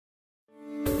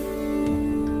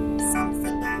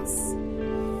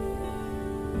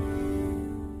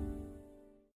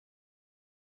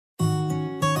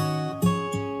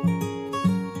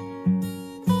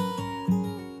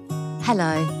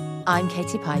Hello, I'm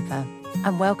Katie Piper,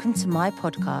 and welcome to my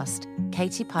podcast,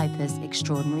 Katie Piper's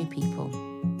Extraordinary People.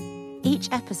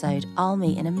 Each episode, I'll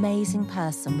meet an amazing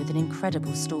person with an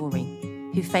incredible story,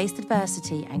 who faced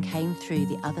adversity and came through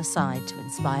the other side to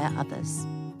inspire others.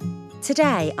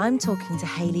 Today, I'm talking to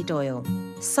Hayley Doyle,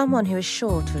 someone who is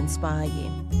sure to inspire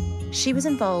you. She was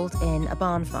involved in a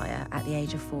barn fire at the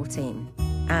age of 14,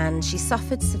 and she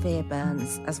suffered severe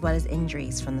burns as well as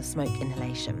injuries from the smoke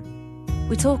inhalation.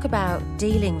 We talk about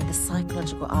dealing with the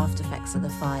psychological aftereffects of the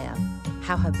fire,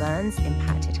 how her burns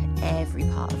impacted every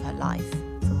part of her life,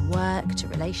 from work to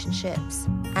relationships,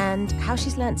 and how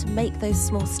she's learnt to make those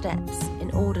small steps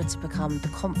in order to become the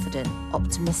confident,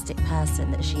 optimistic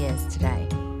person that she is today.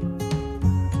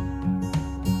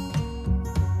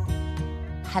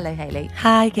 Hello, Hayley.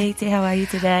 Hi, Katie. How are you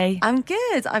today? I'm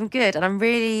good. And I'm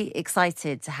really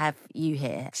excited to have you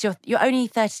here. You're only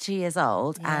 32 years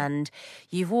old, and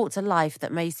you've walked a life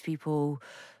that most people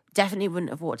definitely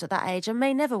wouldn't have walked at that age and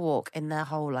may never walk in their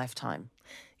whole lifetime.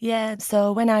 Yeah,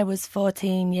 so when I was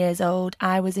 14 years old,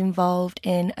 I was involved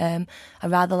in a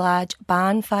rather large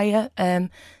barn fire.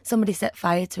 Somebody set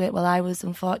fire to it while I was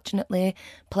unfortunately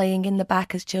playing in the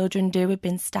back, as children do. We'd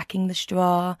been stacking the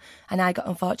straw, and I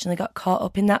unfortunately got caught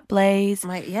up in that blaze.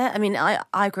 Right, yeah. I mean,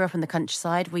 I grew up in the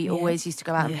countryside. We always used to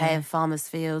go out and play in farmers'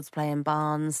 fields, play in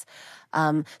barns.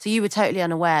 So you were totally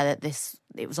unaware that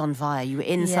it was on fire. You were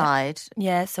inside.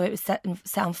 Yeah, so it was set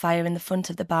on fire in the front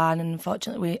of the barn, and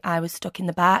unfortunately I was stuck in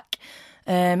the back.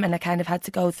 And I kind of had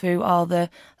to go through I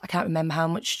can't remember how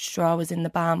much straw was in the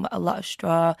barn, but a lot of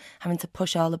straw, having to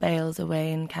push all the bales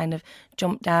away and kind of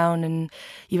jump down, and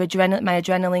my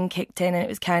adrenaline kicked in, and it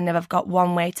was kind of, I've got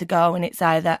one way to go, and it's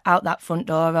either out that front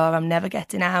door or I'm never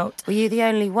getting out. Were you the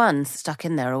only one stuck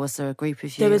in there, or was there a group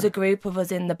of you? There was a group of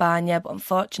us in the barn, yeah, but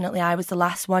unfortunately I was the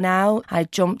last one out. I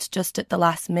jumped just at the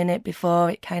last minute before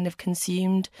it kind of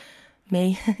consumed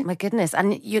me. My goodness.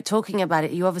 And you're talking about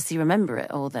it, you obviously remember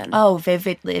it all then. Oh,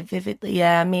 vividly,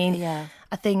 yeah. I mean,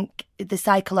 I think the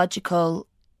psychological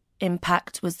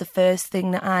impact was the first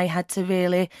thing that I had to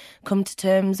really come to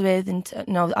terms with. And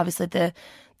obviously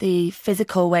the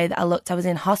physical way that I looked, I was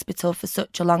in hospital for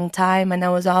such a long time, and I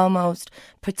was almost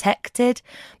protected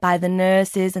by the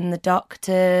nurses and the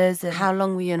doctors. And how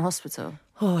long were you in hospital?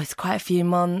 Oh, it's quite a few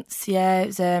months, yeah. It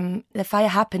was, the fire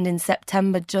happened in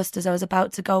September, just as I was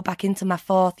about to go back into my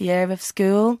 4th year of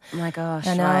school. Oh my gosh,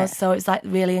 I know, right. So it's like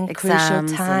really a crucial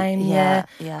time, yeah.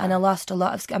 And I lost a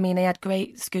lot of, I had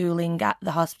great schooling at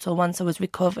the hospital once I was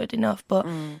recovered enough, but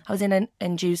I was in an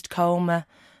induced coma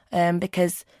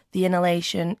because the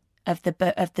inhalation of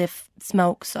the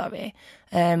smoke,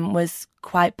 was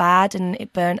quite bad, and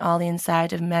it burnt all the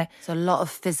inside of me. So a lot of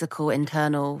physical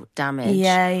internal damage.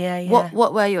 Yeah.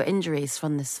 What were your injuries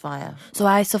from this fire? So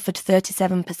I suffered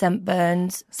 37%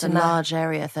 burns. It's a large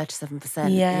area,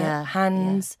 37%. Yeah,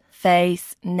 hands,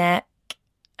 face, neck,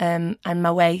 and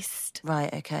my waist.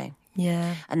 Right, okay.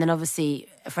 Yeah. And then obviously,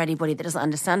 for anybody that doesn't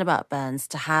understand about burns,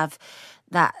 to have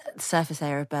that surface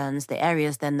area of burns, the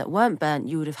areas then that weren't burnt,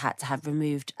 you would have had to have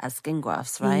removed as skin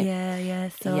grafts, right? Yeah.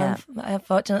 So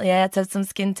unfortunately, I had to have some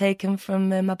skin taken from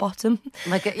my bottom.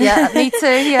 Yeah, me too.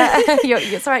 Yeah,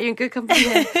 it's all right. You're in good company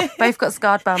here. Both got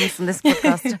scarred bums from this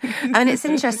podcast. I mean, it's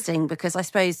interesting because I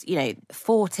suppose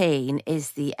 14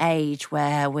 is the age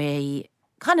where we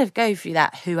kind of go through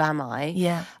that. Who am I?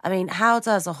 Yeah. I mean, how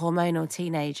does a hormonal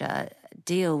teenager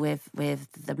deal with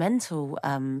the mental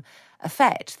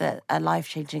effect that a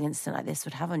life-changing incident like this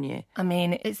would have on you? I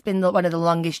mean, it's been one of the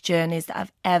longest journeys that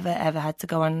I've ever had to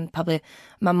go on. Probably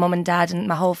my mum and dad and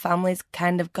my whole family's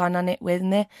kind of gone on it with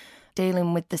me.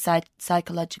 Dealing with the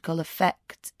psychological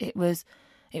effect, it was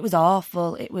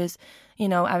awful. It was,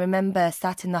 I remember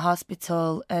sat in the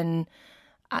hospital, and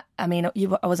I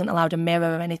wasn't allowed a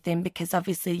mirror or anything, because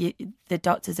obviously the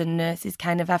doctors and nurses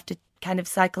kind of have to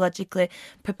psychologically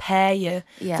prepare you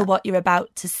for what you're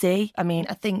about to see. I mean,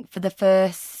 I think for the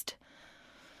first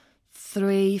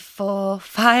 3, 4,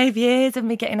 5 years of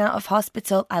me getting out of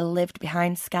hospital, I lived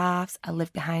behind scarves. I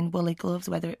lived behind woolly gloves,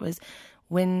 whether it was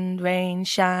wind, rain,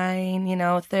 shine,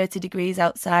 30 degrees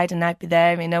outside, and I'd be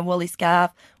there in a woolly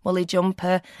scarf, woolly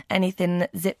jumper, anything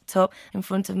that zipped up in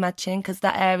front of my chin, because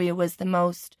that area was the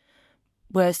most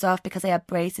worse off, because I had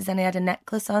braces and I had a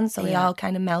necklace on, so they all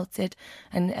kind of melted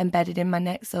and embedded in my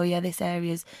neck. So this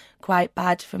area's quite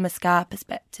bad from a scar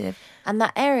perspective. And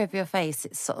that area of your face,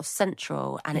 it's sort of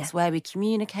central, and it's where we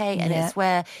communicate, and it's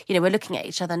where, we're looking at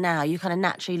each other now. You kind of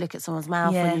naturally look at someone's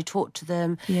mouth when you talk to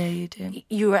them. Yeah, you do.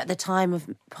 You were at the time of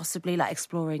possibly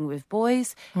exploring with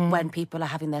boys, when people are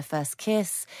having their first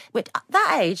kiss. At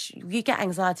that age, you get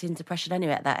anxiety and depression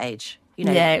anyway at that age. you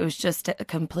know. Yeah, it was just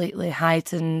completely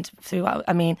heightened throughout.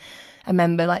 I mean, I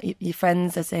remember like your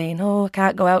friends are saying, "Oh, I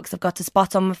can't go out because I've got a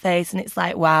spot on my face," and it's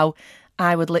like, wow,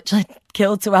 I would literally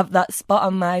kill to have that spot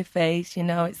on my face. You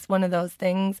know, it's one of those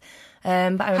things.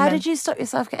 But How did you stop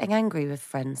yourself getting angry with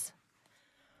friends?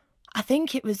 I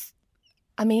think it was.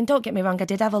 I mean, don't get me wrong, I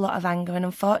did have a lot of anger, and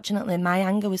unfortunately, my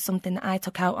anger was something that I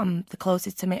took out on the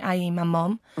closest to me, i.e. my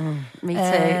mum. Me too,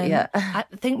 yeah. I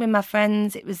think with my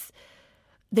friends,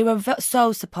 they were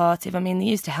so supportive. I mean, they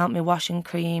used to help me wash and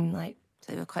cream, like.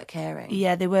 So they were quite caring.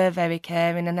 Yeah, they were very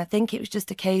caring, and I think it was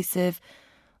just a case of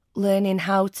learning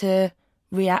how to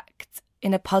react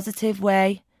in a positive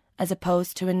way as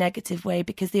opposed to a negative way,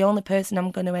 because the only person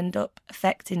I'm going to end up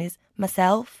affecting is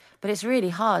myself. But it's really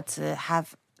hard to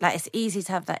have, like, it's easy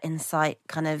to have that insight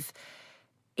kind of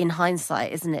in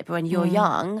hindsight, isn't it? But when you're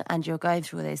young and you're going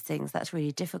through all those things, that's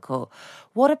really difficult.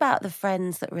 What about the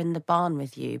friends that were in the barn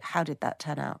with you? How did that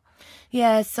turn out?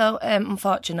 Yeah, so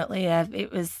unfortunately,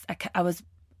 it was I was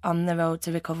on the road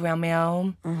to recovery on my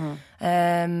own.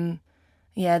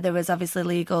 Yeah, there was obviously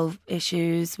legal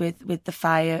issues with the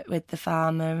fire, with the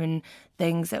farmer and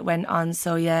things that went on.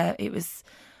 So yeah, it was,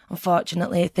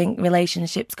 unfortunately, I think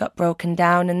relationships got broken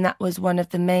down, and that was one of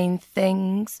the main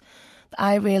things that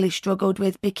I really struggled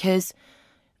with, because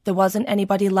there wasn't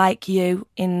anybody like you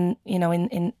in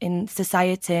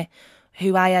society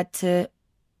who I had to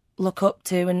look up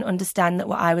to and understand that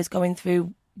what I was going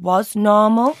through was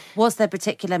normal. Was there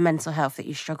particular mental health that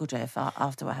you struggled with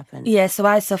after what happened? Yeah, so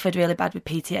I suffered really bad with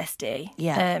PTSD.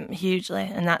 Yeah. Hugely.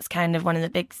 And that's kind of one of the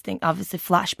big things. Obviously,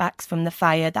 flashbacks from the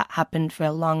fire that happened for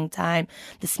a long time.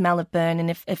 The smell of burning.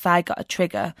 If I got a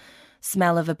trigger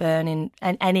smell of a burning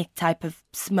and any type of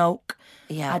smoke,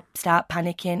 I'd start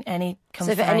panicking.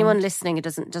 So for anyone listening who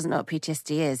doesn't know what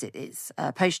PTSD is, it's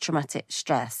post-traumatic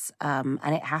stress, and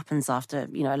it happens after,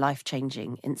 a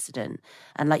life-changing incident.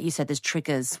 And like you said, there's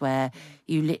triggers where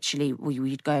you literally,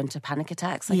 you'd go into panic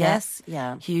attacks, I guess.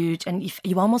 Yeah. Huge. And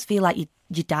you almost feel like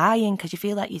you're dying, because you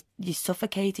feel like you're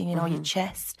suffocating, your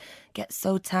chest gets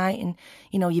so tight, and,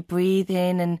 you're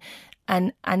breathing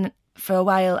and for a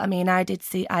while, I mean, I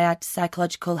had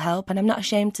psychological help, and I'm not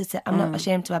ashamed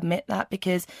to admit that,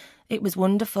 because it was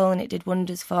wonderful and it did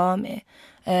wonders for me.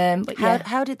 But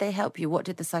how did they help you? What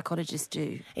did the psychologist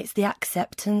do? It's the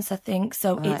acceptance, I think.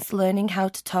 So it's learning how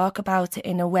to talk about it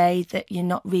in a way that you're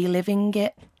not reliving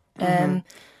it.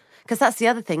 Because that's the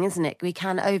other thing, isn't it? We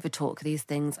can overtalk these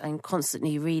things and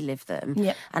constantly relive them.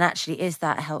 Yeah. And actually, is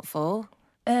that helpful?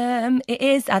 It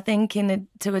is, I think,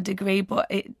 to a degree, but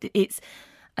it's.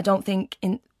 I don't think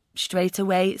straight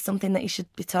away it's something that you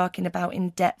should be talking about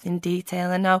in depth, in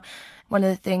detail. I know one of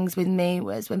the things with me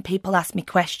was when people ask me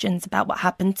questions about what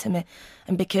happened to me,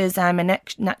 and because I'm a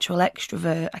natural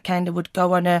extrovert, I kind of would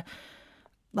go on a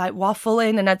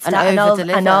waffling, and I'd start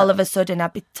and all of a sudden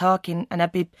I'd be talking and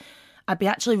I'd be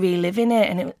actually reliving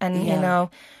it, and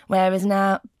whereas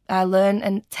now I learned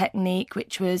a technique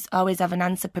which was always have an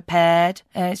answer prepared.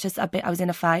 It's just I was in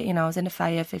a fire, I was in a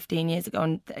fire 15 years ago,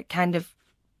 and kind of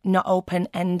not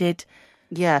open-ended.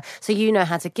 Yeah, so you know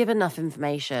how to give enough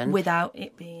information without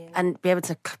it being, and be able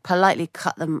to politely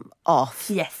cut them off.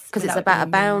 Yes, because it's about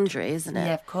a boundary, isn't it?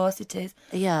 Yeah, of course it is.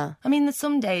 Yeah, I mean, there's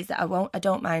some days that I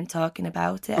don't mind talking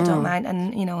about it. I don't mind,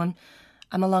 and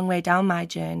I'm a long way down my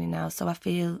journey now, so I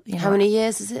feel. How many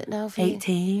years is it now for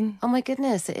 18. You? Oh my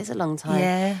goodness, it is a long time.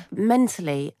 Yeah.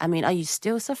 Mentally, I mean, are you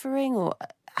still suffering, or?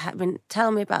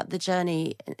 Tell me about the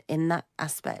journey in that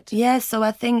aspect. Yeah, so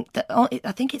I think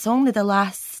it's only the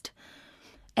last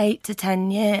 8 to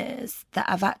 10 years that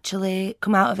I've actually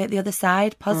come out of it the other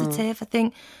side positive. I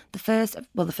think the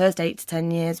first 8 to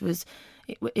 10 years was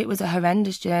a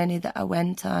horrendous journey that I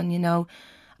went on.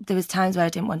 There was times where I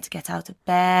didn't want to get out of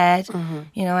bed.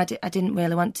 I didn't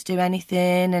really want to do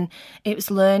anything, and it was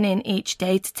learning each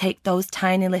day to take those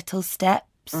tiny little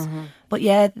steps. But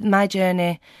yeah, my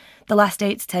journey, the last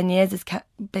 8 to 10 years has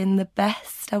been the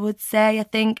best, I would say. I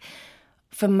think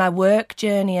from my work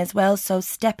journey as well. So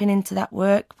stepping into that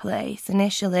workplace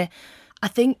initially, I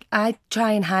think I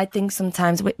try and hide things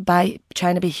sometimes by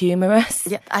trying to be humorous.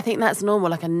 Yeah, I think that's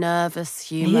normal, like a nervous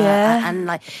humour. Yeah. And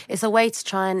like, it's a way to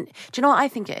try and... Do you know what I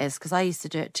think it is? Because I used to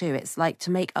do it too. It's like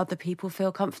to make other people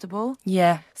feel comfortable.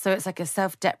 Yeah. So it's like a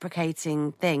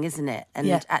self-deprecating thing, isn't it? And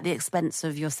at the expense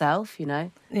of yourself,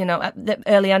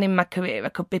 early on in my career, I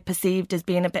could be perceived as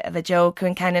being a bit of a joker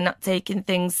and kind of not taking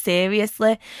things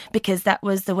seriously, because that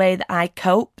was the way that I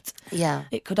coped. Yeah.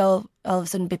 It could all of a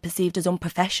sudden be perceived as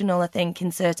unprofessional, I think,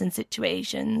 in certain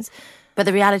situations. But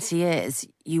the reality is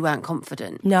you weren't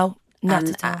confident. No. Not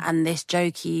at all. And this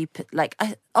jokey, like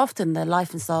often the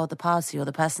life and soul of the party or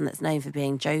the person that's known for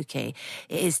being jokey,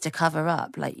 it is to cover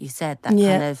up, like you said, that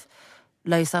kind of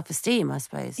low self-esteem, I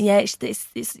suppose. Yeah,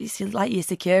 it's like your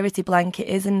security blanket,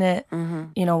 isn't it? Mm-hmm.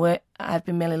 You know, I've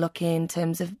been really lucky in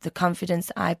terms of the confidence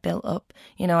that I've built up.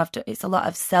 You know, it's a lot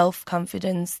of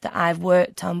self-confidence that I've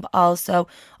worked on, but also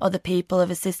other people have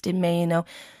assisted me. You know,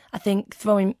 I think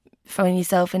throwing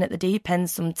yourself in at the deep end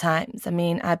sometimes, I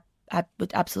mean, I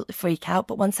would absolutely freak out.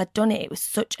 But once I'd done it, it was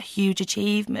such a huge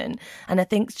achievement. And I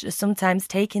think just sometimes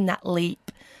taking that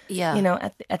leap, you know,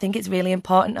 I think it's really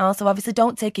important also. Obviously,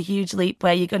 don't take a huge leap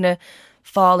where you're going to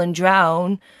fall and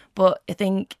drown. But I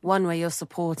think... one where you're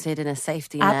supported in a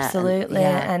safety net. Absolutely.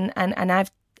 And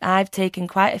I've taken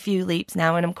quite a few leaps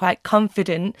now, and I'm quite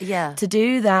confident to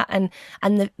do that. And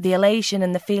the elation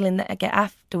and the feeling that I get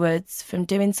afterwards from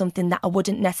doing something that I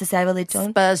wouldn't necessarily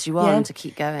done. Spurs you on to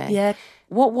keep going. Yeah.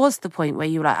 What was the point where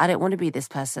you were like, I don't want to be this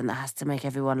person that has to make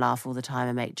everyone laugh all the time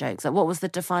and make jokes? Like, what was the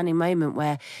defining moment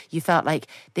where you felt like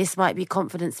this might be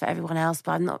confidence for everyone else,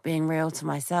 but I'm not being real to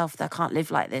myself? I can't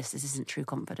live like this. This isn't true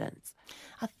confidence.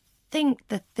 I think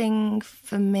the thing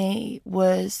for me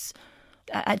was...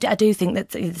 I do think that,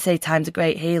 they say time's a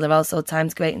great healer, also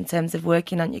time's great in terms of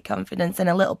working on your confidence, and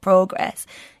a little progress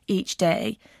each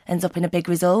day ends up in a big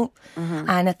result. Mm-hmm.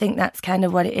 And I think that's kind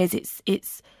of what it is.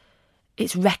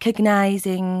 It's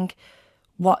recognising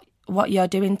what you're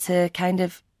doing to kind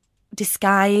of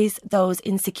disguise those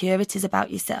insecurities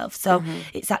about yourself. So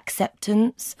it's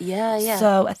acceptance. Yeah.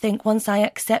 So I think once I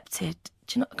accepted...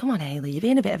 do you know, come on, Hayley, you're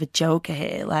being a bit of a joker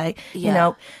here. Like, you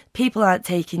know, people aren't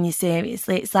taking you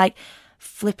seriously. It's like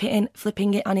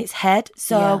flipping it on its head.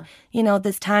 So, you know,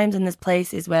 there's times and there's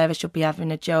places where I should be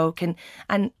having a joke. And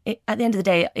at the end of the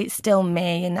day, it's still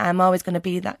me. And I'm always going to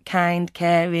be that kind,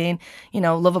 caring, you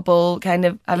know, lovable, kind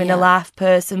of having a laugh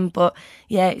person. But,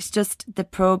 yeah, it's just the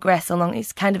progress along.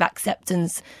 It's kind of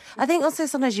acceptance. I think also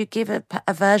sometimes you give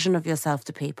a version of yourself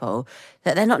to people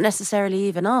that they're not necessarily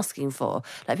even asking for.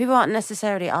 Like, people aren't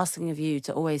necessarily asking of you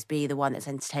to always be the one that's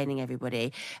entertaining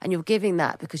everybody. And you're giving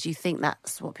that because you think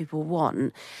that's what people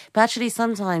want. But actually,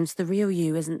 sometimes the real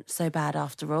you isn't so bad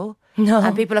after all. No.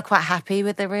 And people are quite happy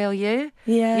with the real you.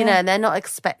 Yeah. You know, and they're not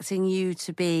expecting you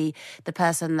to be the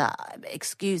person that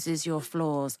excuses your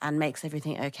flaws and makes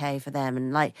everything okay for them.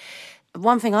 And like,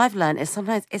 one thing I've learned is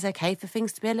sometimes it's okay for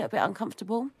things to be a little bit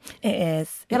uncomfortable. It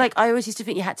is. You're like, I always used to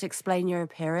think you had to explain your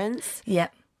appearance. Yeah.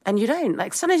 And you don't.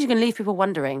 Like, sometimes you can leave people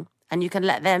wondering and you can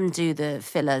let them do the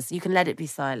fillers. You can let it be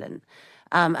silent.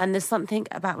 And there's something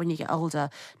about when you get older,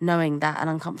 knowing that an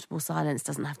uncomfortable silence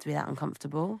doesn't have to be that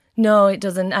uncomfortable. No, it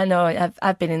doesn't. I know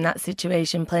I've been in that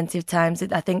situation plenty of times.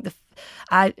 I think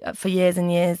for years and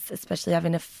years, especially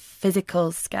having a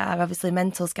physical scar, obviously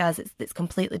mental scars, it's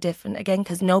completely different again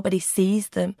because nobody sees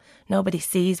them. Nobody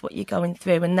sees what you're going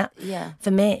through. And that,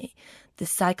 for me, the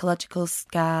psychological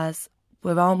scars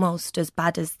were almost as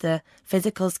bad as the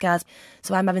physical scars.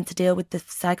 So I'm having to deal with the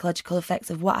psychological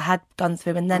effects of what I had gone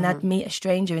through, and then I'd meet a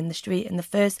stranger in the street, and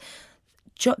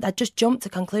I'd just jump to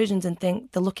conclusions and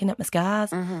think they're looking at my scars.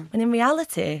 When in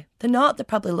reality, they're not. They're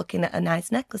probably looking at a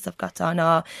nice necklace I've got on,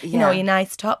 or, you know, your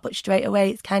nice top, but straight away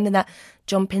it's kind of that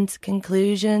jump into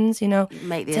conclusions, you know.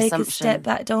 Make the take assumption. a step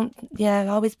back.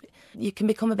 Always... you can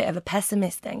become a bit of a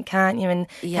pessimist then, can't you? And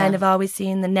kind of always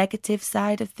seeing the negative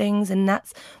side of things. And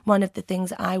that's one of the things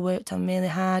that I worked on really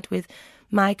hard with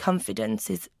my confidence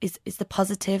is the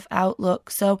positive outlook.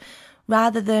 So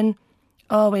rather than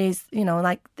always, you know,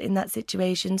 like in that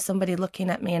situation, somebody looking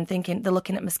at me and thinking they're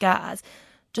looking at my scars,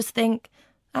 just think,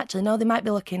 actually, no, they might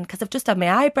be looking because I've just had my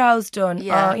eyebrows done,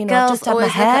 or, you know, I've just had my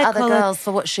hair look at coloured. other girls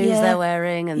for what shoes they're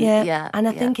wearing, and And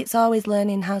I think it's always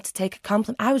learning how to take a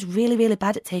compliment. I was really, really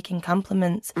bad at taking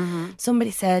compliments.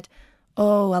 Somebody said,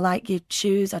 "Oh, I like your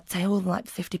shoes." I'd say, "Oh, they're like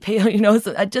 50p," you know.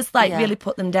 So I'd just really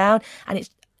put them down. And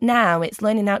it's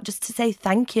learning out just to say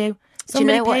thank you. Somebody,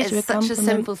 do you know what? It's such a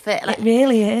simple thing. Like, it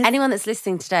really is. Anyone that's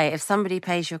listening today, if somebody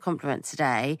pays you a compliment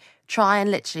today, try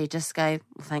and literally just go,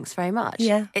 well, thanks very much.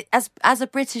 Yeah. As a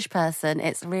British person,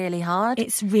 it's really hard.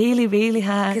 It's really, really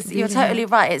hard. Because you're totally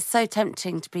right. It's so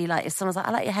tempting to be like, if someone's like,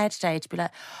 I like your hair today, to be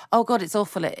like, oh God, it's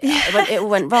awful. It all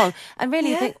went wrong. And really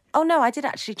you think, oh no, I did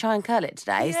actually try and curl it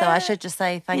today. So I should just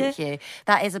say thank you.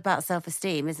 That is about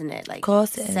self-esteem, isn't it? Like, of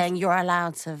course it is. Saying you're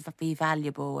allowed to be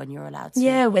valuable and you're allowed to.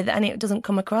 Yeah, and it doesn't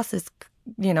come across as,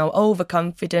 you know,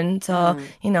 overconfident or,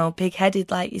 you know,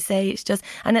 big-headed, like you say. It's just,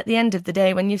 and at the end of the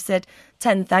day, when you've said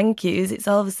 10 thank yous, it's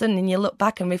all of a sudden, and you look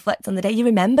back and reflect on the day, you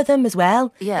remember them as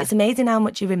well. Yeah. It's amazing how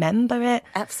much you remember it.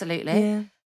 Absolutely. Yeah.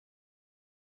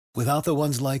 Without the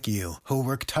ones like you, who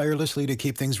work tirelessly to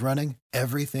keep things running,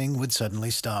 everything would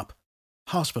suddenly stop.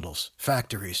 Hospitals,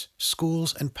 factories,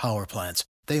 schools, and power plants,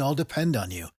 they all depend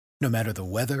on you. No matter the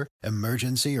weather,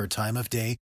 emergency, or time of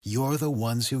day, you're the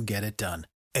ones who get it done.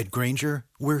 At Grainger,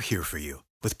 we're here for you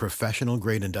with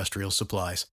professional-grade industrial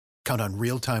supplies. Count on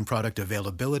real-time product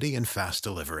availability and fast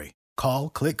delivery. Call,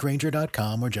 click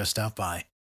Grainger.com, or just stop by.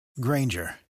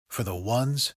 Grainger, for the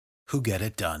ones who get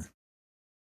it done.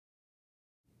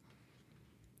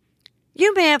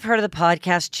 You may have heard of the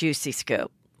podcast Juicy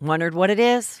Scoop. Wondered what it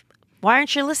is? Why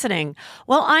aren't you listening?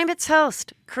 Well, I'm its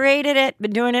host. Created it,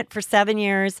 been doing it for 7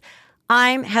 years.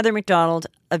 I'm Heather McDonald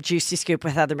of Juicy Scoop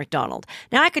with Heather McDonald.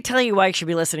 Now, I could tell you why you should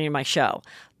be listening to my show,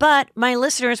 but my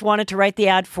listeners wanted to write the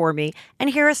ad for me, and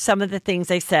here are some of the things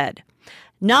they said.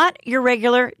 Not your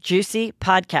regular juicy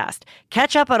podcast.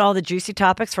 Catch up on all the juicy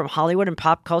topics from Hollywood and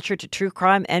pop culture to true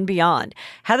crime and beyond.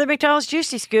 Heather McDonald's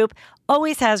Juicy Scoop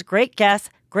always has great guests,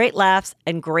 great laughs,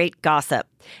 and great gossip.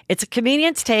 It's a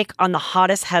comedian's take on the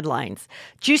hottest headlines.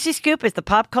 Juicy Scoop is the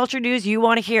pop culture news you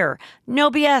want to hear. No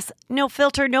BS, no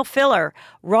filter, no filler.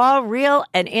 Raw, real,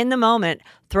 and in the moment.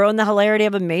 Throw in the hilarity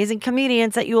of amazing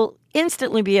comedians that you'll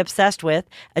instantly be obsessed with,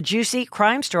 a juicy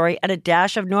crime story, and a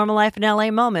dash of normal life in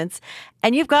LA moments,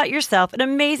 and you've got yourself an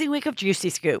amazing week of Juicy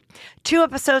Scoop. 2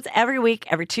 episodes every week,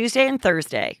 every Tuesday and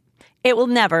Thursday. It will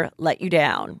never let you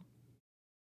down.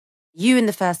 You in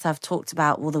the first half talked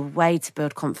about, well, the way to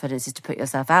build confidence is to put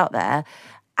yourself out there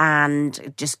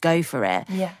and just go for it.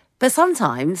 Yeah. But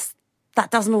sometimes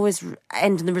that doesn't always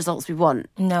end in the results we want.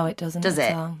 No, it doesn't. Does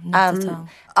it? Not at all.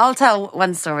 I'll tell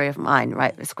one story of mine,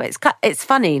 right? It's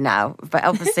funny now, but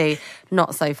obviously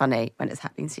not so funny when it's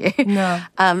happening to you. No.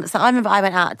 So I remember I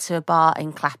went out to a bar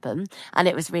in Clapham and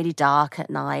it was really dark at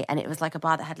night and it was like a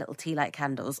bar that had little tea light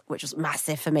candles, which was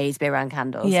massive for me to be around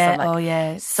candles.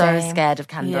 Yeah, So so same. scared of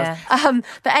candles. Yeah.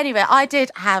 But anyway, I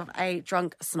did have a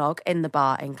drunk snog in the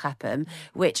bar in Clapham,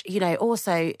 which,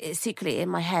 also secretly in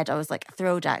my head, I was like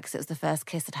thrilled at because it was the first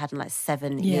kiss I'd had in like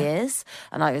 7 years.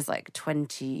 And I was like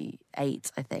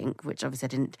 28, I think, which obviously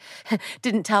I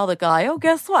didn't tell the guy, oh,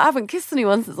 guess what? I haven't kissed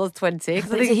anyone since I was 20.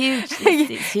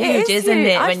 It's huge, isn't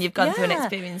it, when you've gone through an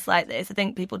experience like this? I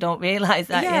think people don't realise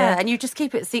that. Yeah, and you just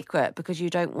keep it secret because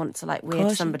you don't want to like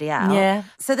weird somebody out. Yeah.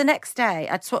 So the next day,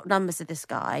 I'd swapped numbers with this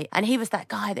guy, and he was that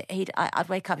guy that I'd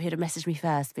wake up, he'd have messaged me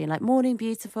first, being like, morning,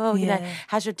 beautiful,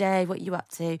 how's your day, what are you up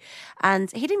to?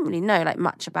 And he didn't really know like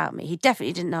much about me. He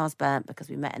definitely didn't know I was burnt because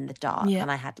we met in the dark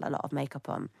and I had a lot of makeup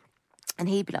on. And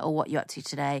he'd be like, oh, what are you up to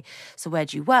today? So where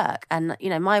do you work? And,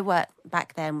 my work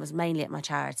back then was mainly at my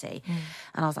charity.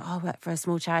 And I was like, oh, I work for a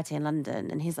small charity in London.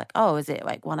 And he's like, oh, is it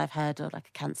like one I've heard of, like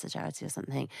a cancer charity or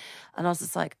something? And I was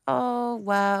just like, oh,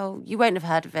 well, you won't have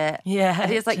heard of it. Yeah.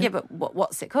 And he was like, yeah, but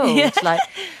what's it called? Yeah. And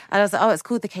I was like, oh, it's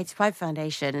called the Katie Piper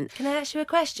Foundation. And can I ask you a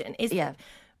question?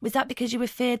 Was that because you were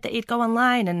feared that he'd go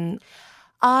online and...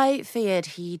 I feared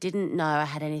he didn't know I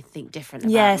had anything different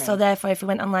about me. So therefore, if we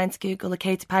went online to Google the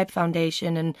Katie Piper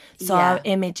Foundation and saw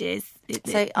images...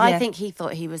 I think he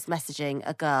thought he was messaging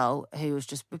a girl who was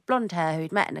just with blonde hair, who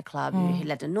he'd met in a club, who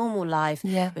led a normal life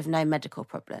with no medical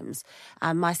problems.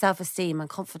 And my self-esteem and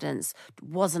confidence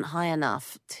wasn't high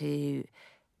enough to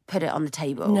put it on the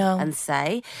table and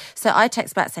say. So I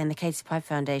text back saying the Katie Piper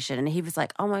Foundation, and he was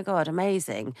like, oh my God,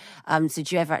 amazing. So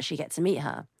did you ever actually get to meet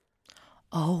her?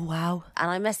 Oh, wow. And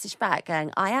I messaged back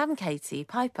going, I am Katie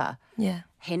Piper. Yeah.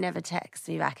 He never texted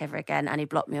me back ever again, and he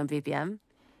blocked me on BBM.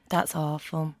 That's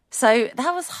awful. So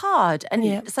that was hard.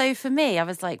 And so for me, I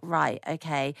was like, right,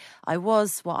 okay, I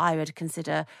was what I would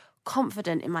consider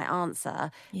confident in my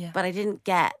answer, but I didn't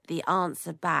get the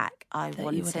answer back I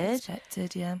wanted. You would have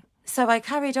expected, So I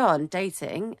carried on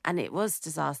dating, and it was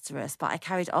disastrous, but I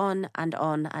carried on and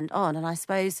on and on. And I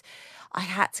suppose I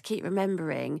had to keep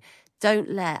remembering,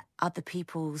 don't let other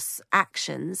people's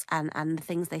actions and the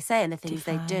things they say and the things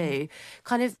they do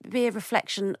kind of be a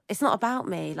reflection. It's not about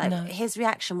me. His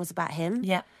reaction was about him.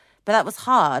 Yeah. But that was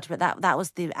hard. But that was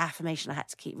the affirmation I had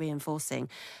to keep reinforcing.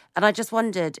 And I just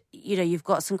wondered, you've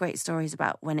got some great stories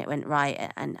about when it went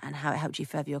right and how it helped you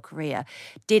further your career.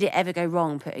 Did it ever go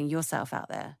wrong putting yourself out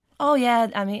there? Oh, yeah.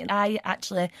 I mean, I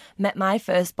actually met my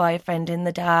first boyfriend in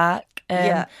the dark.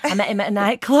 I met him at a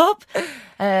nightclub.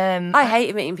 I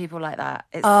hate meeting people like that.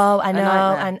 I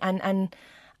know.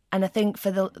 And I think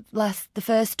for the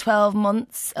first 12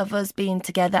 months of us being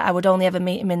together, I would only ever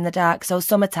meet him in the dark. So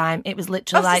summertime, it was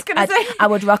literally I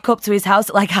would rock up to his house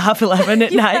at like 11:30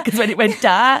 at night because when it went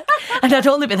dark, and I'd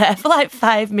only be there for like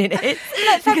 5 minutes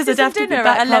because I'd have to be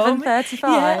back at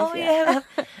 11:35. Yeah.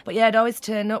 But I'd always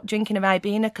turn up drinking a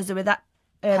Ribena because they were that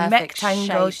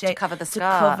rectangle shape to cover the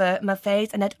scar, to cover my face,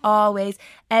 and I'd always,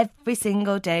 every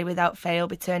single day without fail,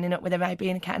 be turning up with a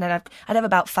Ribena cat, and I'd have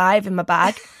about 5 in my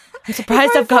bag. I'm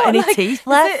surprised I've got any teeth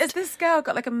left. Has this girl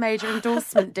got like a major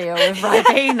endorsement deal with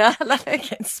Ribena? Like,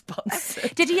 Getting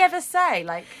sponsored. did he ever say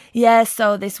like? Yeah,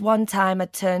 so this one time I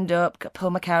turned up,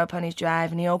 pulled my car up on his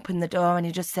drive, and he opened the door and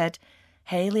he just said,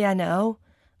 "Hayley, I know."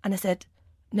 And I said,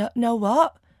 No,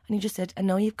 what? And he just said, "I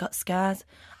know you've got scars."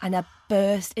 And I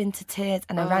burst into tears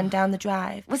and I ran down the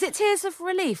drive. Was it tears of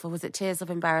relief or was it tears of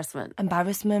embarrassment?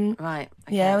 Embarrassment. Right.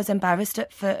 Okay. Yeah, I was embarrassed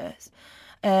at first.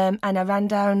 And I ran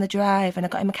down the drive and I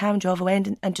got in my car and drove away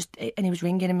and he was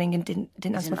ringing and ringing, didn't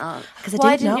answer my phone. Because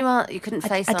Why didn't you answer? You couldn't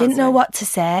face I didn't know what to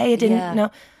say. I didn't know.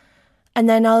 And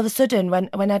then all of a sudden, when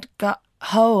I'd got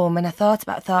home and I thought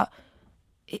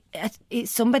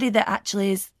it's somebody that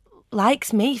actually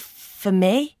likes me,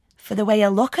 for the way I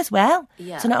look as well.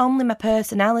 Yeah. So not only my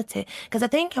personality, because I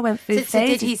think I went through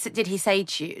phases. Did he say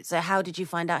to you? So how did you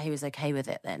find out he was okay with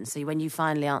it then? So when you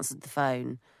finally answered the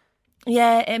phone.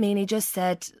 Yeah, I mean, he just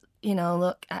said,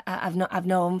 look, I've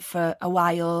known for a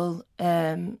while.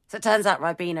 So it turns out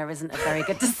Ribena isn't a very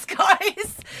good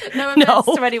disguise. No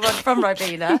offense to anyone from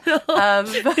Ribena.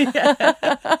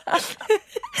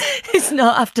 It's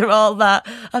not after all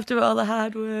the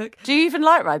hard work. Do you even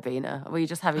like Ribena? Or were you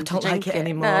just having to drink like it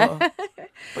anymore. No.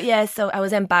 But yeah, so I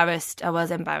was embarrassed,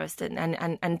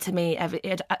 and to me,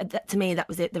 that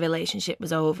was it. The relationship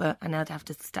was over, and I'd have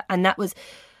to start. And that was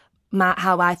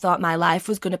how I thought my life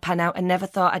was going to pan out. I never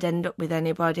thought I'd end up with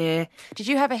anybody. Did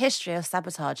you have a history of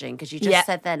sabotaging? Because you just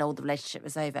said then the relationship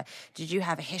was over. Did you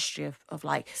have a history of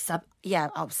like,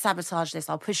 I'll sabotage this,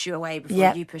 I'll push you away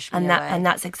before you push me away? And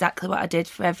that's exactly what I did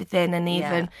for everything. And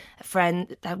even a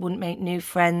friend, I wouldn't make new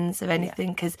friends or anything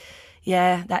because...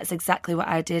 Yeah, that's exactly what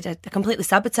I did. I completely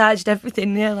sabotaged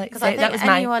everything. Yeah, because I think that was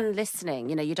anyone listening,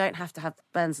 you don't have to have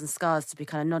burns and scars to be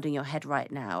kind of nodding your head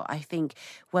right now. I think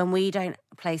when we don't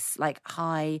place like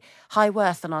high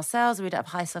worth on ourselves, we don't have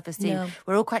high self-esteem,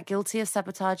 we're all quite guilty of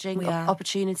sabotaging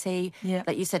opportunity. Yeah.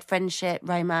 Like you said, friendship,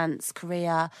 romance,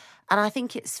 career. And I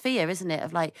think it's fear, isn't it?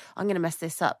 Of like, I'm going to mess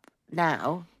this up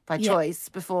now by choice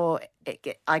before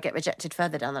I get rejected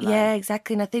further down the line. Yeah,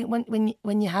 exactly. And I think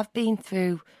when you have been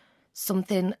through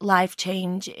something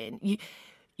life-changing,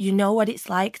 you know what it's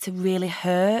like to really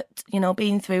hurt,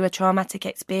 being through a traumatic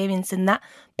experience, and that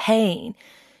pain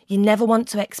you never want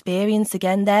to experience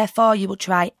again. Therefore, you will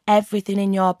try everything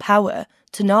in your power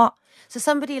to not. So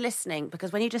somebody listening,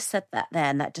 because when you just said that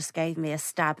then, that just gave me a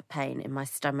stab pain in my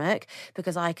stomach,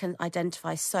 because I can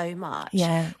identify so much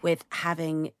with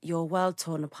having your world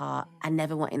torn apart and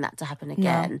never wanting that to happen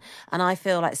again. No. And I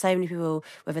feel like so many people,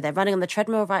 whether they're running on the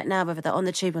treadmill right now, whether they're on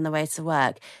the tube on their way to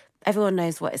work, everyone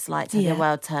knows what it's like to have your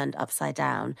world turned upside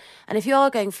down. And if you are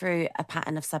going through a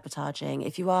pattern of sabotaging,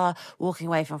 if you are walking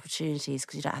away from opportunities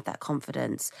because you don't have that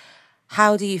confidence,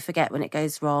 how do you forget when it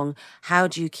goes wrong? How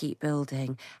do you keep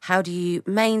building? How do you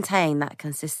maintain that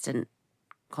consistent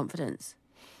confidence?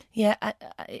 Yeah,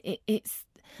 it's...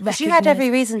 Because you had every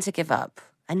reason to give up.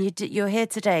 And you're here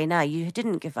today now. You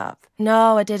didn't give up.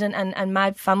 No, I didn't. And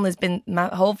my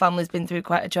whole family's been through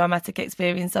quite a traumatic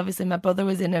experience. Obviously, my brother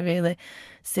was in a really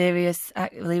serious,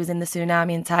 he was in the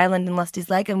tsunami in Thailand and lost his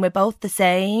leg, and we're both the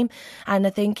same. And I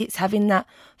think it's having that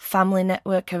family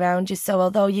network around you. So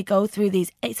although you go through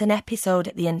these, it's an episode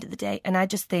at the end of the day. And I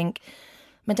just think,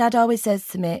 my dad always says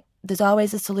to me, there's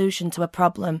always a solution to a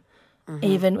problem. Mm-hmm.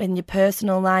 Even in your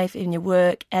personal life, in your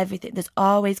work, everything, there's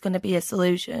always going to be a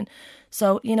solution.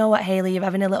 So, you know what, Hayley, you're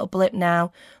having a little blip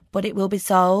now, but it will be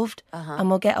solved and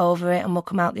we'll get over it and we'll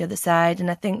come out the other side. And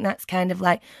I think that's kind of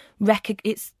like,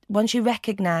 it's once you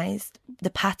recognise the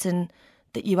pattern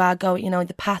that you are going,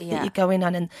 the path that you're going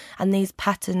on and these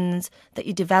patterns that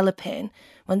you're developing,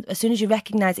 as soon as you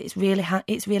recognise it,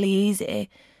 it's really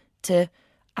easy to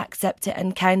accept it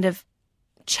and kind of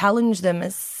challenge them.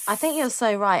 I think you're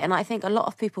so right, and I think a lot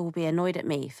of people will be annoyed at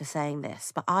me for saying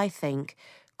this, but I think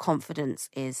confidence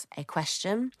is a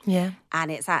question,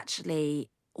 and it's actually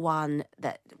one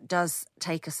that does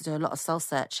take us to do a lot of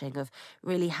soul-searching of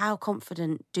really how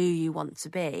confident do you want to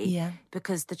be,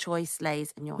 because the choice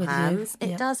lays in your hands.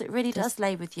 It really does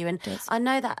lay with you. And I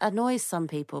know that annoys some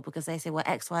people because they say, well,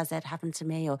 X, Y, Z happened to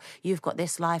me, or you've got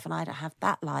this life and I don't have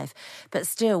that life. But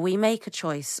still, we make a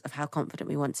choice of how confident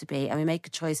we want to be, and we make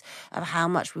a choice of how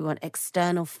much we want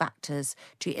external factors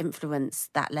to influence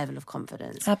that level of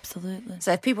confidence. Absolutely.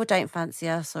 So if people don't fancy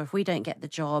us, or if we don't get the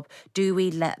job, do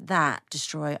we let that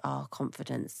destroy our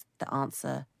confidence? The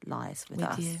answer lies with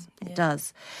us. It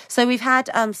does. So we've had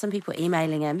some people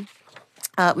emailing in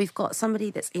We've got somebody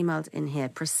that's emailed in here,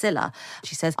 Priscilla.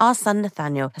 She says, our son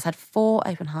Nathaniel has had 4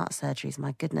 open heart surgeries.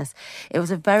 My goodness. It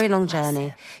was a very long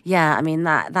journey. Yeah, I mean,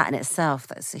 that in itself,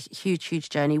 that's a huge, huge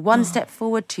journey. 1 step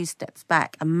forward, 2 steps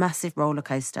back, a massive roller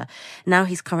coaster. Now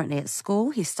he's currently at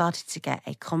school. He's started to get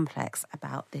a complex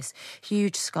about this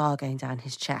huge scar going down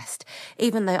his chest,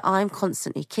 even though I'm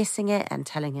constantly kissing it and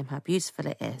telling him how beautiful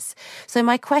it is. So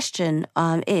my question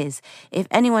is, if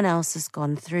anyone else has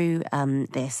gone through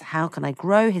this, how can I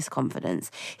grow his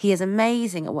confidence? He is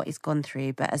amazing at what he's gone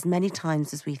through, but as many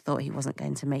times as we thought he wasn't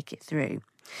going to make it through.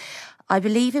 I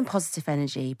believe in positive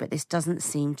energy, but this doesn't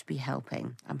seem to be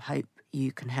helping. I hope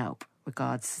you can help.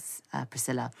 Regards,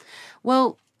 Priscilla.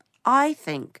 Well, I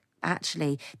think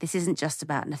actually this isn't just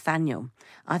about Nathaniel.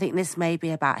 I think this may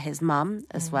be about his mum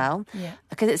as well. Yeah.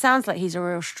 Because it sounds like he's a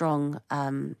real strong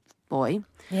boy.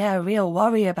 Yeah, a real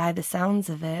warrior by the sounds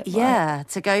of it. Yeah,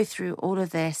 to go through all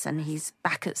of this, and he's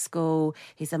back at school,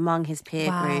 he's among his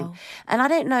peer group. And I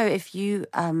don't know if you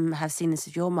have seen this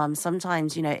with your mum.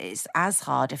 Sometimes, you know, it's as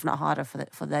hard, if not harder,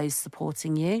 for those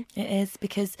supporting you. It is,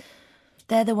 because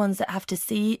they're the ones that have to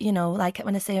see, you know, like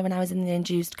when I was in the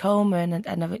induced coma, and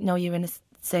I know you're in the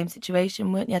same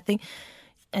situation, weren't you? I think,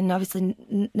 and obviously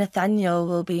Nathaniel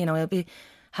will be, you know, he'll be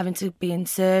having to be in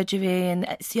surgery, and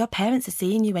so your parents are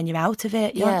seeing you when you're out of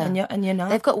it, and you're not.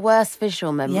 They've got worse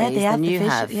visual memories than you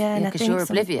have, because you're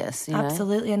oblivious. You know?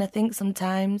 Absolutely, and I think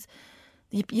sometimes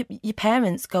your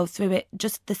parents go through it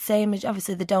just the same as,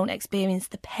 obviously they don't experience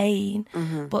the pain,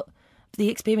 but they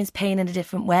experience pain in a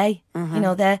different way. You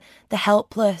know, they're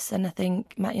helpless, and I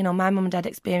think my mum and dad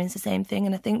experienced the same thing,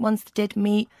 and I think once they did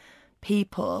meet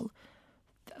people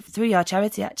through your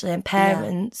charity, actually, and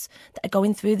parents that are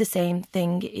going through the same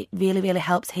thing, it really, really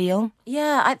helps heal.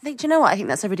 Yeah, I think, do you know what? I think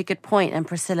that's a really good point. And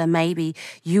Priscilla, maybe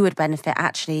you would benefit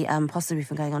actually possibly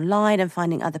from going online and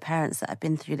finding other parents that have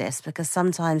been through this, because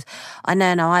sometimes I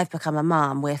know now I've become a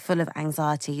mum, we're full of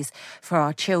anxieties for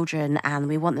our children and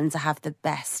we want them to have the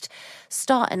best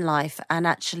start in life, and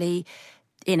actually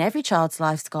in every child's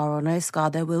life, scar or no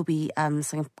scar, there will be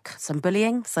some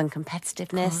bullying, some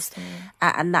competitiveness,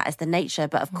 and that is the nature.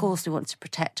 But of course, we want to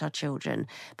protect our children.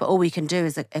 But all we can do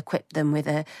is equip them with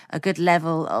a good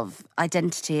level of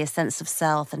identity, a sense of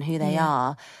self and who they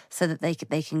are, so that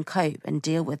they can cope and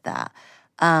deal with that.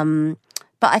 But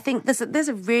I think there's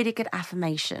a really good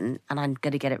affirmation, and I'm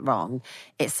going to get it wrong.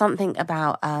 It's something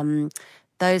about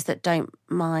those that don't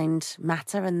mind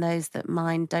matter, and those that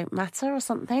mind don't matter, or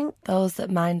something. Those that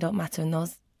mind don't matter, and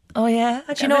those... Oh, yeah.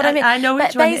 Do you know what I mean? I know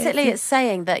which one. Basically, it's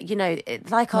saying that, you know,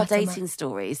 like our dating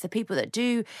stories, the people that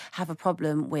do have a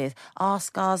problem with our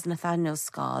scars, Nathaniel's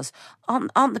scars,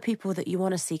 aren't the people that you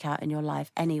want to seek out in your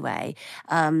life anyway.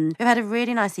 We've had a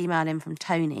really nice email in from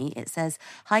Tony. It says,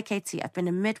 "Hi, Katie. I've been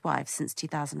a midwife since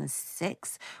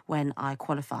 2006 when I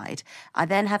qualified. I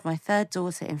then had my 3rd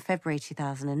daughter in February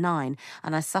 2009,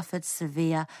 and I suffered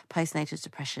severe postnatal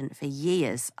depression for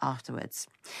years afterwards.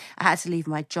 I had to leave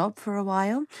my job for a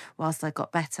while whilst I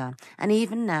got better, and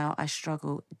even now I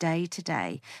struggle day to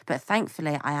day, but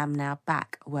thankfully I am now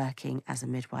back working as a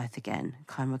midwife again.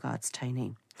 Kind regards,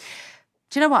 Tony."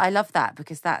 Do you know what? I love that,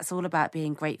 because that's all about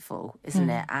being grateful, isn't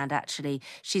it? And actually,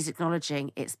 she's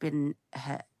acknowledging it's been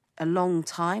a long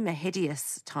time, a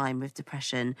hideous time with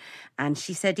depression. And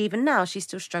she said even now she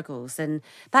still struggles. And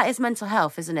that is mental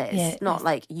health, isn't it? It's not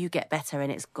like you get better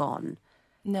and it's gone.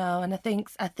 No, and I think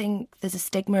there's a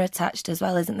stigma attached as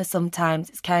well, isn't there? Sometimes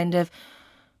it's kind of,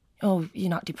 oh, you're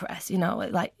not depressed, you know,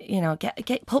 like, you know,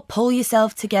 pull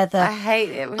yourself together. I hate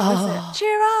it.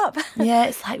 Cheer up. Yeah,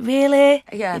 it's like, really?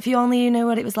 Yeah. If you only knew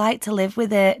what it was like to live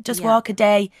with it, just walk a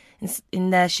day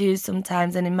in their shoes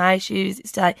sometimes, and in my shoes,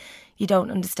 it's like you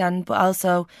don't understand. But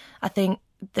also, I think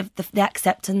the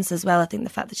acceptance as well. I think the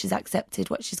fact that she's accepted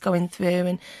what she's going through,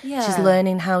 and she's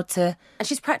learning how to... And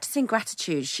she's practising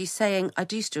gratitude. She's saying, I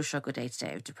do still struggle day to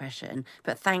day with depression,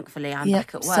 but thankfully I'm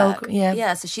back at work.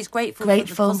 So she's grateful for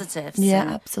the positives.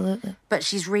 Yeah, absolutely. But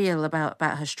she's real about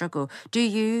her struggle. Do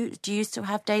you still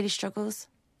have daily struggles?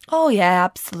 Oh, yeah,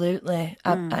 absolutely.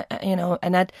 I, you know,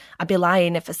 and I'd be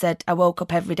lying if I said I woke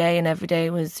up every day and every day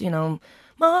was, you know...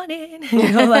 morning,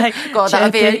 you know, like God,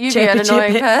 you'd be an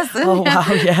annoying person. Oh wow,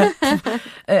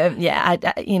 yeah.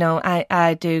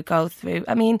 I do go through.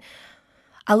 I mean,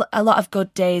 a lot of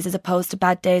good days as opposed to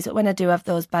bad days. But when I do have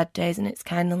those bad days, and it's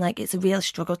kind of like it's a real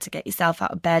struggle to get yourself out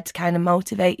of bed, to kind of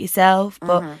motivate yourself.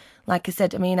 But like I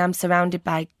said, I mean, I'm surrounded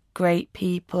by great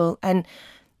people, and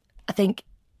I think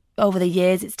over the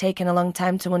years it's taken a long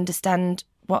time to understand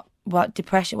what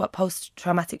depression, what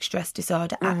post-traumatic stress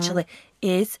disorder actually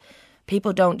is.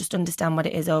 People don't just understand what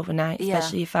it is overnight,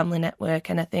 especially your family network.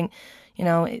 And I think,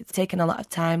 it's taken a lot of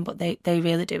time, but they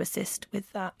really do assist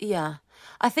with that. Yeah.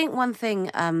 I think one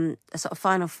thing, a sort of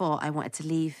final thought I wanted to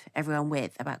leave everyone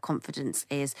with about confidence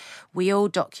is we all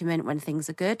document when things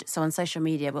are good. So on social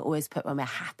media, we'll always put when we're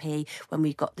happy, when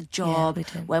we got the job,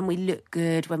 when we look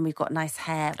good, when we've got nice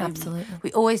hair. Absolutely.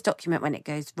 We always document when it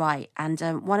goes right. And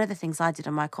one of the things I did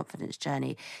on my confidence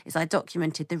journey is I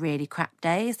documented the really crap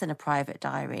days in a private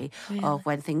diary of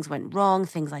when things went wrong,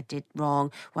 things I did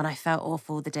wrong, when I felt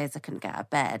awful, the days I couldn't get out of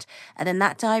bed. And then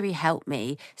that diary helped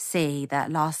me see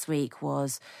that last week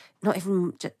was not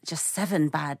even just 7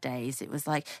 bad days. It was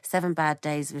like 7 bad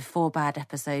days with 4 bad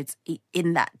episodes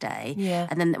in that day. Yeah.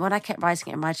 And then when I kept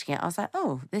writing it, I was like,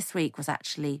 oh, this week was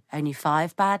actually only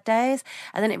 5 bad days.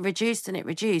 And then it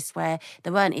reduced where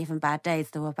there weren't even bad days,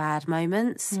 there were bad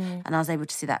moments. And I was able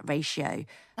to see that ratio.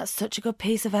 That's such a good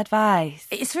piece of advice.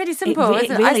 It's really simple,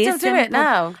 isn't it? Really I still do it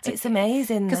now. It's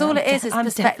amazing. Because all it is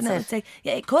perspective.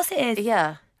 Yeah, of course it is.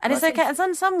 Yeah. And it's okay.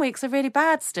 And some weeks are really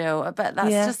bad still, but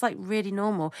that's just like really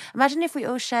normal. Imagine if we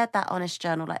all shared that honest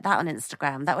journal like that on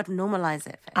Instagram. That would normalise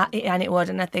it. And it would.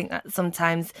 And I think that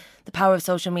sometimes the power of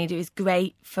social media is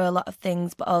great for a lot of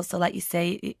things, but also, like you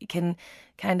say, it can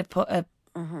kind of put a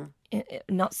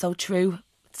not so true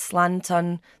slant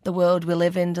on the world we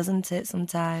live in, doesn't it,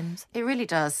 sometimes? It really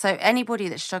does. So anybody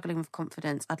that's struggling with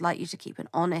confidence, I'd like you to keep an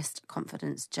honest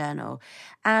confidence journal.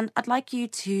 And I'd like you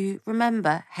to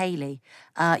remember Hayley.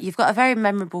 You've got a very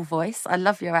memorable voice. I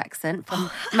love your accent, from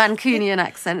Mancunian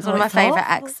accent. It's one of my favourite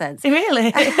accents.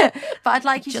 Really? But I'd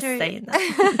like you Just to... saying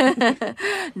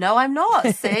that. No, I'm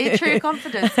not. See? True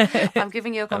confidence. I'm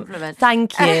giving you a compliment.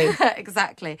 Thank you.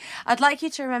 Exactly. I'd like you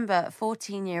to remember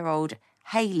 14-year-old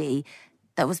Hayley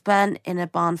that was burnt in a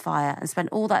barn fire and spent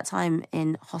all that time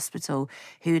in hospital,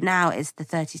 who now is the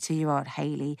 32-year-old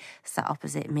Hayley sat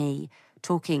opposite me,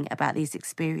 talking about these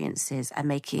experiences and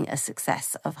making a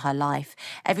success of her life.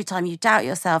 Every time you doubt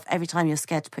yourself, every time you're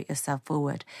scared to put yourself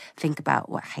forward, think about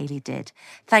what Hayley did.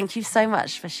 Thank you so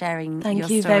much for sharing your story.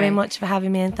 Thank you very much for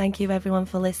having me, and thank you everyone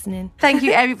for listening. Thank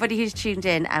you everybody who's tuned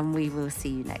in, and we will see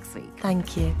you next week.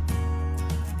 Thank you.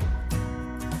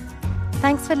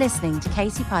 Thanks for listening to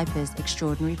Katie Piper's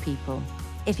Extraordinary People.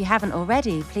 If you haven't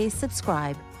already, please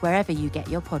subscribe wherever you get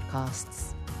your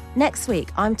podcasts. Next week,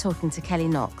 I'm talking to Kelly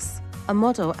Knox, a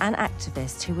model and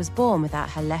activist who was born without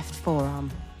her left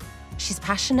forearm. She's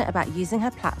passionate about using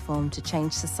her platform to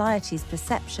change society's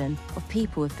perception of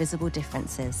people with visible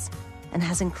differences, and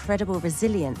has incredible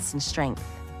resilience and strength.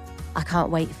 I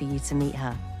can't wait for you to meet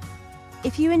her.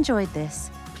 If you enjoyed this,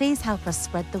 please help us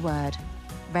spread the word.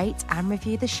 Rate and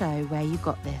review the show where you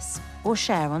got this, or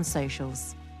share on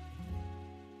socials.